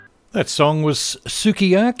That song was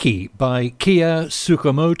Sukiyaki by Kia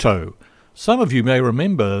Tsukamoto. Some of you may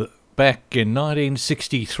remember back in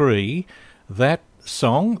 1963, that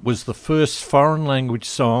song was the first foreign language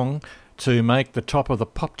song to make the top of the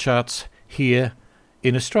pop charts here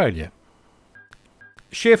in Australia.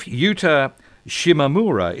 Chef Yuta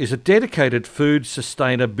Shimamura is a dedicated food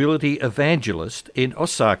sustainability evangelist in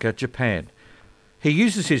Osaka, Japan. He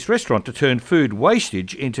uses his restaurant to turn food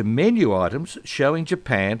wastage into menu items showing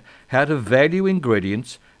Japan how to value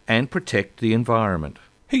ingredients and protect the environment.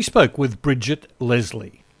 He spoke with Bridgett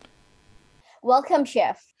Leslie. Welcome,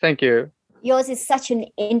 Chef. Thank you. Yours is such an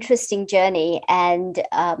interesting journey, and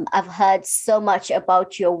I've heard so much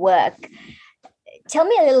about your work. Tell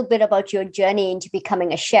me a little bit about your journey into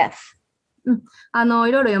becoming a chef. いろ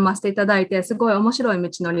いろ読ませていただいて、すごい面白い道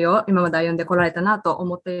のりを今まで歩んでこられたなと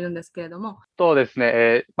思っているんですけれども。そうです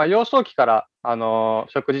ね。幼少期から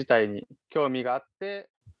食自体に興味があって。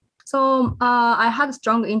So I had a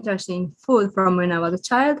strong interest in food from when I was a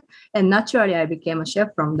child, and naturally I became a chef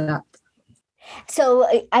from that. So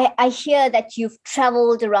I hear that you've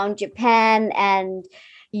traveled around Japan and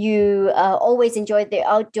you always enjoyed the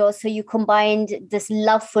outdoors, so you combined this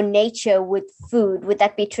love for nature with food. Would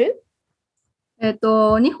that be true? 日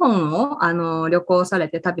本を旅行され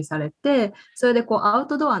て旅されて、それでアウ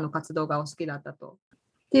トドアの活動がお好きだったと。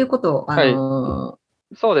っていうことを、はい、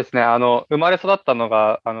そうですね。生まれ育ったの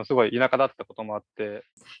がすごい田舎だったこともあって。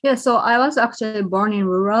Yeah, so I was actually born in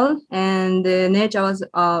rural, and nature was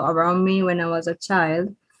around me when I was a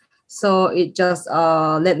child. So it just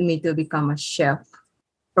led me to become a chef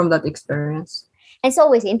from that experience. It's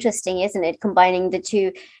always interesting, isn't it, combining the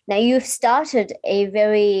two? Now, you've started a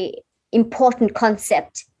very important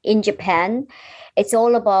concept in Japan. It's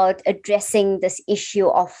all about addressing this issue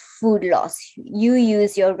of food loss. You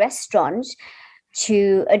use your restaurant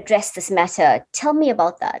to address this matter. Tell me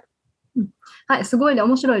about that. はい、すごい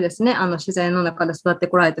面白いですね。自然の中で育って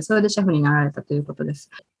こられて、それでシェフになられたということです。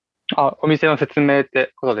お店の説明っ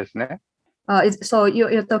てことですね。So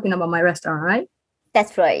you're talking about my restaurant, right?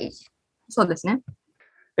 That's right. そうですね。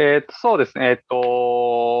そうですね。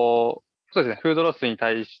そうですね。フードロスに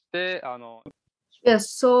対して、Yes,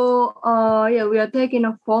 so yeah, we are taking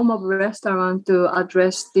a form of restaurant to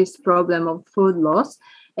address this problem of food loss,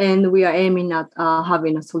 and we are aiming at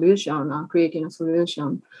having a solution, creating a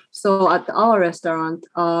solution. So at our restaurant,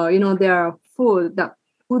 there are food that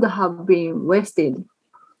would have been wasted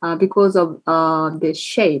because of the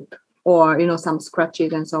shape or, some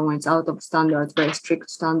scratches and so on. It's out of standards, very strict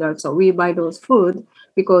standards. So we buy those food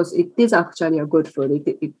because it is actually a good food.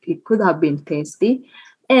 It could have been tasty.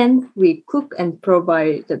 And we cook and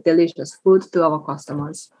provide the delicious food to our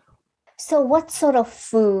customers. So what sort of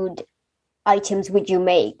food items would you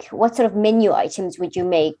make? What sort of menu items would you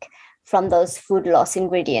make from those food loss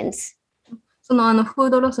ingredients? そのフー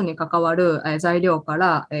ドロスに関わる材料か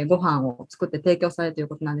らご飯を作って提供されるという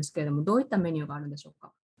ことなんですけれども、どういったメニューがあるんでしょう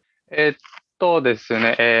か？です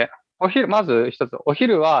ね、まず一つ、お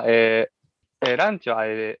昼は、ランチは、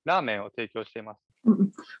ラーメンを提供しています。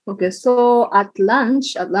Okay, so at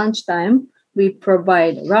lunchtime, we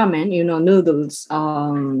provide ramen, noodles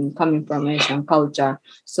coming from Asian culture.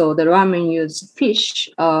 So the ramen use fish,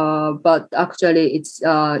 but actually it's,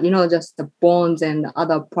 just the bones and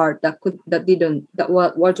other part that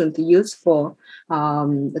wasn't used for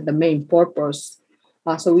the main purpose.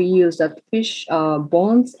 So we use that fish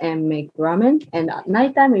bones and make ramen. And at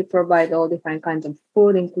nighttime, we provide all different kinds of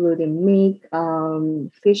food, including meat,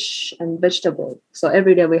 fish, and vegetables. So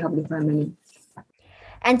every day we have different menus.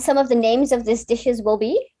 And some of the names of these dishes will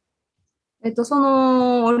be? そ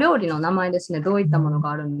のお料理の名前ですね。どういったものが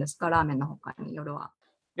あるんですか？ラーメンの他に夜は。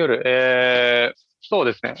夜、そう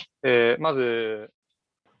ですね。まず、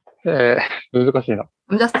難しいな。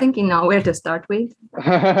I'm just thinking now where to start with.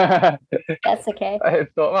 That's okay.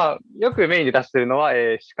 よくメインで出しているのは、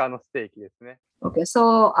鹿のステーキですね。Okay,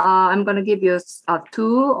 so I'm going to give you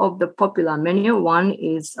two of the popular menu. One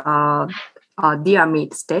is deer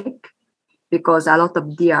meat steak, because a lot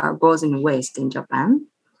of deer goes in waste in Japan.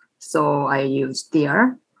 So I use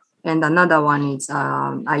deer. And another one is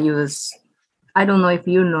I don't know if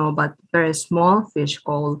you know, but very small fish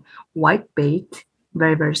called whitebait.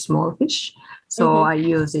 Very, very small fish. So I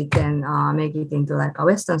use it and make it into like a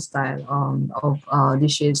Western style of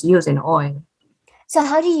dishes using oil. So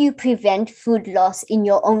how do you prevent food loss in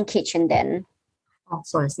your own kitchen then?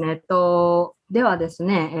 そうですね。ではです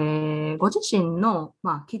ね、ご自身の、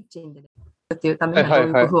キッチンでっていうためにはどうい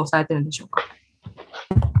う工夫をされてるんでしょうか？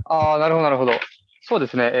なるほど。そうで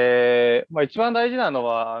すね。一番大事なの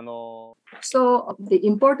は、So the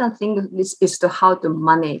important thing is to how to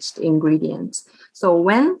manage the ingredients. So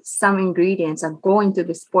when some ingredients are going to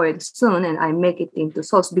be spoiled soon and I make it into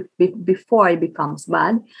sauce before it becomes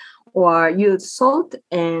bad, or use salt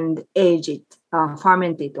and age it,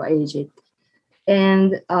 ferment it or age it.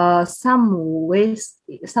 And some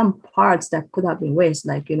parts that could have been waste,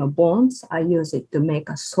 like bones, I use it to make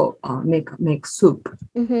a soup, make soup.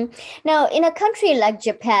 Mm-hmm. Now, in a country like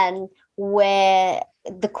Japan, where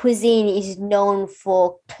the cuisine is known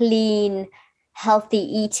for clean, healthy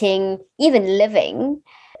eating, even living,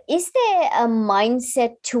 is there a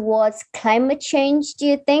mindset towards climate change, do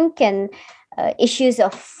you think, and issues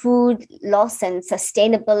of food loss and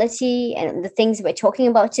sustainability and the things we're talking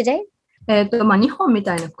about today? 日本み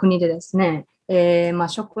たいな国でですね、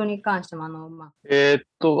食に関しても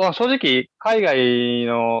正直、海外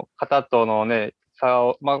の方とのね、差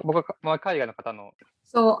を、僕は、海外の方の。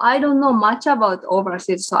So I don't know much about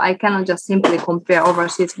overseas, so I cannot just simply compare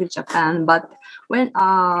overseas with Japan. But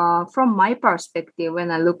from my perspective,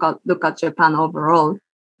 when I look at Japan overall,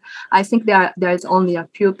 I think there is only a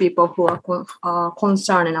few people who are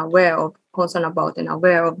concerned about and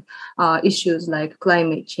aware of issues like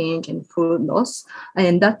climate change and food loss.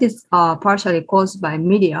 And that is partially caused by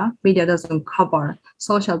media. Media doesn't cover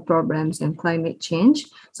social problems and climate change.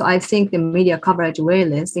 So I think the media coverage way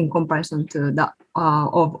less in comparison to that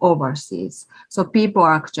of overseas. So people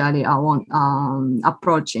are actually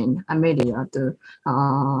approaching media to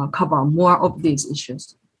cover more of these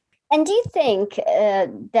issues. And do you think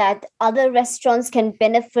that other restaurants can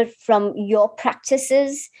benefit from your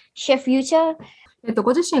practices, Chef Yuta?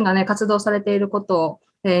 ご自身がね、活動されていること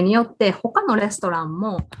によって、他のレストラン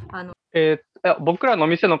も僕らの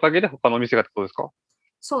店のおかげで他の店がってことですか？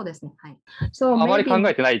そうですね。はい。So あまり考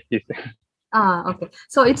えてないって言って。Okay.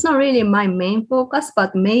 So it's not really my main focus,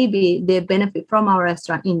 but maybe they benefit from our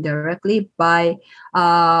restaurant indirectly by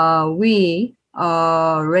we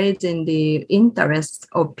raising the interest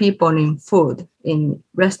of people in food, in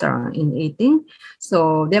restaurant, in eating.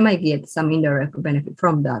 So they might get some indirect benefit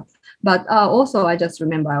from that. But also, I just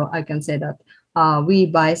remember I can say that we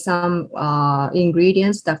buy some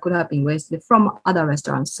ingredients that could have been wasted from other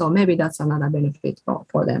restaurants. So maybe that's another benefit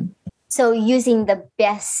for them. So using the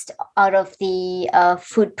best out of the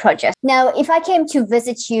food project. Now, if I came to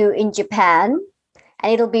visit you in Japan,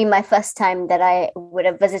 and it'll be my first time that I would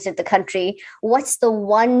have visited the country, what's the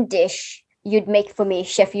one dish you'd make for me,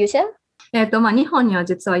 Chef Yuta? 日本には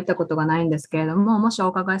実は行ったことがないんですけれども、もしお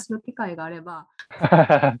伺いする機会があれば。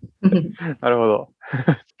なるほど。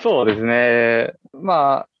そうですね。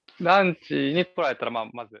ランチに来られたら、ま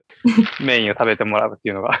ずメインを食べてもらうって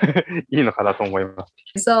いうのがいいのかなと思いま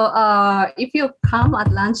す。So, if you come at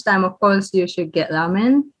lunchtime, of course, you should get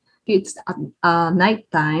ramen. It's at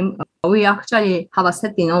nighttime. We actually have a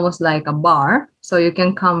setting almost like a bar, so you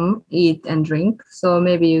can come eat and drink. So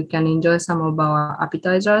maybe you can enjoy some of our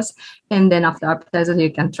appetizers, and then after appetizers,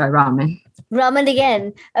 you can try ramen. Ramen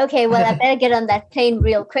again. Okay, well, I better get on that plane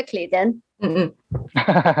real quickly then.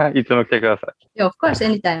 いつも来てください。Yeah, of course,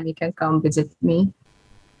 anytime you can come visit me.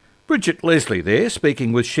 Bridgett Leslie there,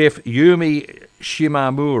 speaking with Chef Yuta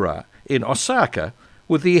Shimamura in Osaka,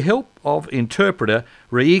 with the help of interpreter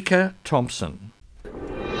Reika Thompson.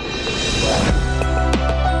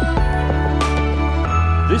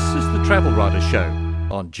 This is the Travel Writer Show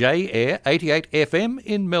on J Air 88 FM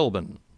in Melbourne.